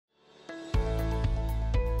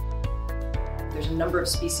There's a number of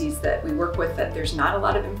species that we work with that there's not a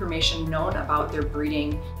lot of information known about their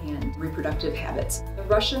breeding and reproductive habits. The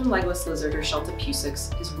Russian Legless Lizard, or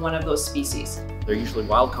Sheltopusik, is one of those species. They're usually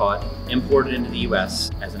wild caught, imported into the US.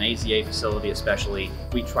 As an AZA facility especially,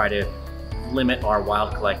 we try to limit our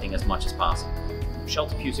wild collecting as much as possible.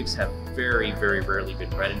 Sheltopusiks have very, very rarely been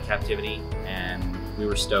bred in captivity, and we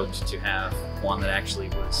were stoked to have one that actually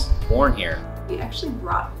was born here. We actually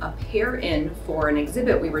brought a pair in for an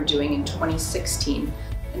exhibit we were doing in 2016,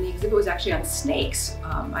 and the exhibit was actually on snakes,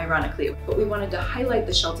 ironically. But we wanted to highlight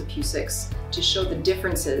the Sheltopusiks to show the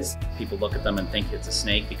differences. People look at them and think it's a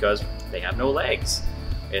snake because they have no legs.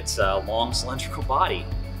 It's a long cylindrical body,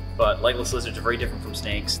 but legless lizards are very different from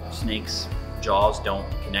snakes. Snakes' jaws don't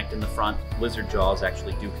connect in the front. Lizard jaws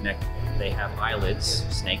actually do connect. They have eyelids,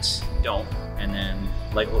 snakes don't. And then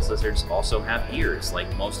legless lizards also have ears,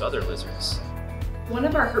 like most other lizards. One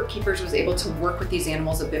of our herp keepers was able to work with these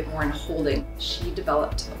animals a bit more in holding. She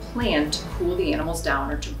developed a plan to cool the animals down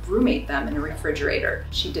or to brumate them in a refrigerator.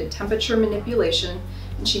 She did temperature manipulation,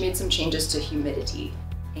 and she made some changes to humidity,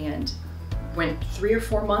 and went 3 or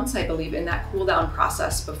 4 months, I believe, in that cool down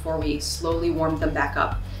process before we slowly warmed them back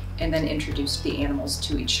up and then introduced the animals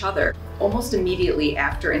to each other. Almost immediately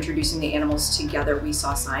after introducing the animals together, we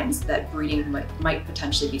saw signs that breeding might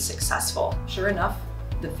potentially be successful. Sure enough,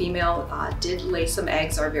 the female did lay some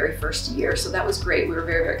eggs our very first year, so that was great. We were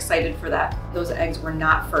very, very excited for that. Those eggs were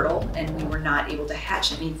not fertile, and we were not able to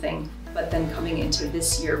hatch anything. But then coming into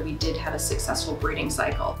this year, we did have a successful breeding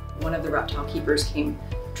cycle. One of the reptile keepers came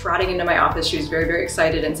trotting into my office. She was very, very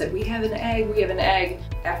excited and said, "We have an egg, we have an egg."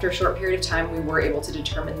 After a short period of time, we were able to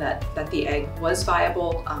determine that the egg was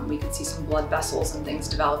viable. We could see some blood vessels and things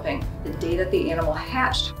developing. The day that the animal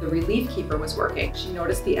hatched, the relief keeper was working. She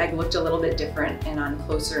noticed the egg looked a little bit different, and on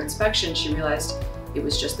closer inspection, she realized it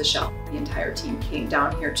was just the shell. The entire team came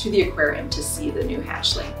down here to the aquarium to see the new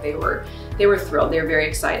hatchling. They were thrilled. They were very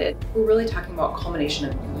excited. We're really talking about a culmination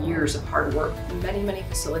of years of hard work. Many, many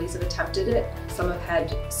facilities have attempted it. Some have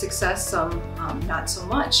had success, some not so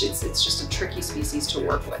much. It's just a tricky species to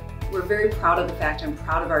work with. We're very proud of the fact, I'm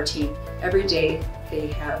proud of our team. Every day they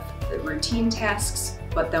have the routine tasks,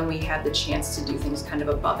 but then we have the chance to do things kind of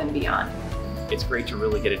above and beyond. It's great to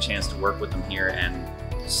really get a chance to work with them here and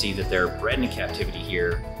see that they're bred in captivity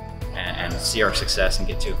here, and see our success and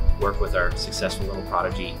get to work with our successful little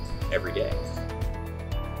prodigy every day.